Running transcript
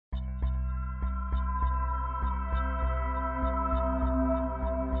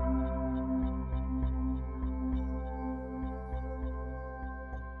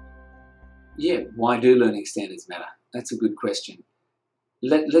Yeah, why do learning standards matter? That's a good question.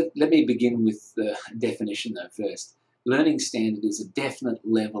 Let me begin with the definition though first. Learning standard is a definite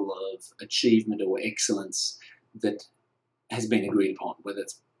level of achievement or excellence that has been agreed upon, whether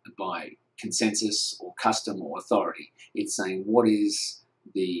it's by consensus or custom or authority. It's saying what is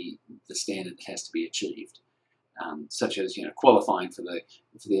the standard that has to be achieved. Such as, qualifying for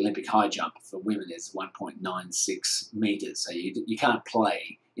the Olympic high jump for women is 1.96 meters. So you can't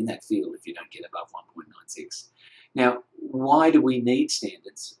play in that field if you don't get above 1.96. Now, why do we need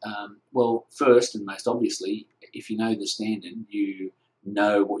standards? Well, first and most obviously, if you know the standard, you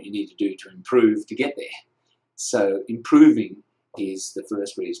know what you need to do to improve to get there. So improving is the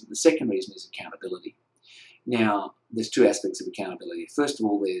first reason. The second reason is accountability. Now, there's two aspects of accountability. First of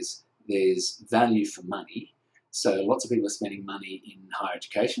all, there's value for money. So lots of people are spending money in higher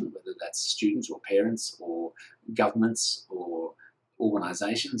education, whether that's students or parents or governments or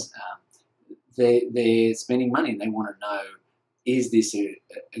organisations. They're spending money and they want to know, is this a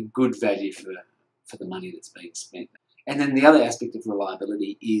good value for the money that's being spent? And then the other aspect of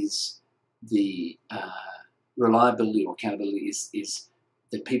reliability is the reliability or accountability is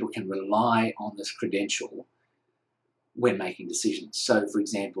that people can rely on this credential when making decisions. So, for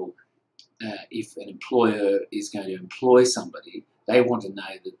example, if an employer is going to employ somebody, they want to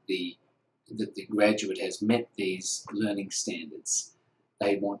know that the graduate has met these learning standards.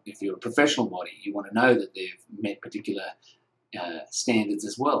 They want, if you're a professional body, you want to know that they've met particular standards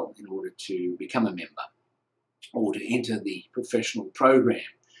as well in order to become a member or to enter the professional program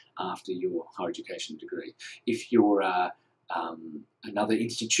after your higher education degree. If you're another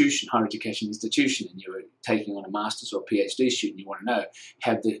institution, higher education institution, and you're taking on a master's or PhD student, you want to know,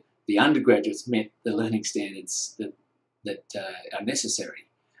 have the undergraduates met the learning standards that are necessary.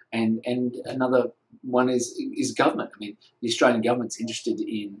 And another one is government. I mean, the Australian government's interested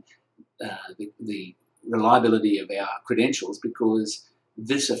in the reliability of our credentials because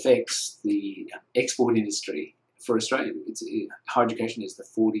this affects the export industry for Australia. Higher education is the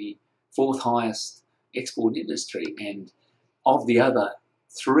 44th highest export industry, and of the other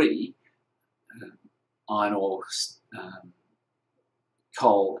three, iron ore,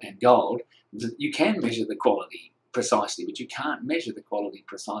 coal and gold, you can measure the quality precisely, but you can't measure the quality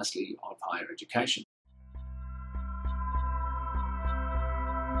precisely of higher education.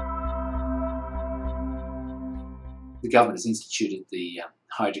 The government has instituted the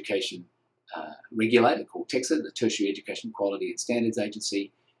higher education regulator called TEQSA, the Tertiary Education Quality and Standards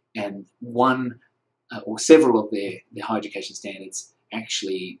Agency, and one or several of their higher education standards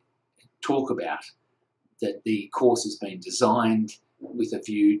actually talk about that the course has been designed with a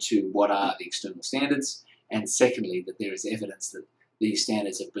view to what are the external standards, and secondly, that there is evidence that these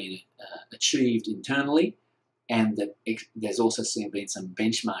standards have been achieved internally, and that there's also been some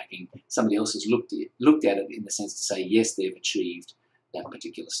benchmarking. Somebody else has looked at it in the sense to say, yes, they've achieved that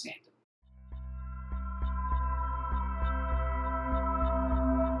particular standard.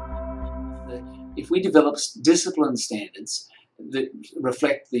 If we develop discipline standards that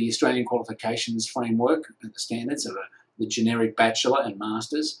reflect the Australian Qualifications Framework, the standards are the generic bachelor and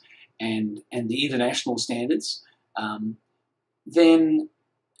masters, and the international standards, then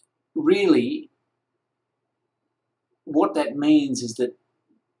really what that means is that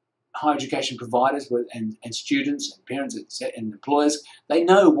higher education providers and students and parents and employers, they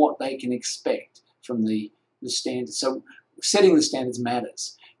know what they can expect from the standards. So setting the standards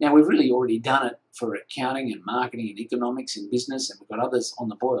matters. Now, we've really already done it for accounting and marketing and economics and business, and we've got others on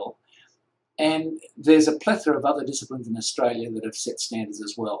the boil. And there's a plethora of other disciplines in Australia that have set standards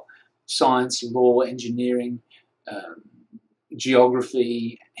as well. Science, law, engineering,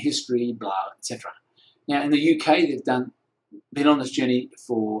 geography, history, blah, etc. Now, in the UK, they've been on this journey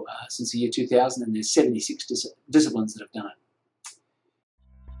for since the year 2000, and there's 76 disciplines that have done it.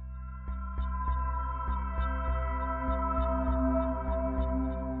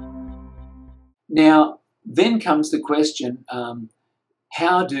 Now, then comes the question,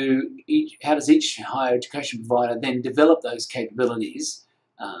 how does each higher education provider then develop those capabilities?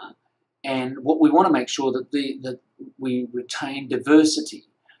 And what we want to make sure that we retain diversity,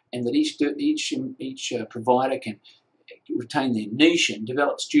 and that each provider can retain their niche and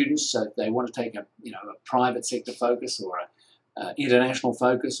develop students. So if they want to take a private sector focus or a international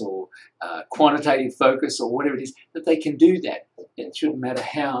focus or quantitative focus or whatever it is, that they can do that. It shouldn't matter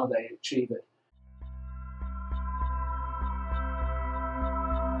how they achieve it.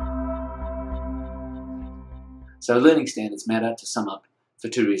 So learning standards matter, to sum up, for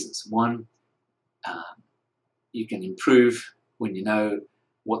two reasons. One, you can improve when you know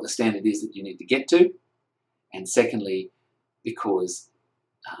what the standard is that you need to get to. And secondly, because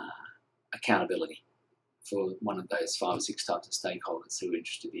accountability for one of those 5 or 6 types of stakeholders who are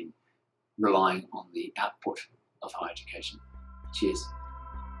interested in relying on the output of higher education. Cheers.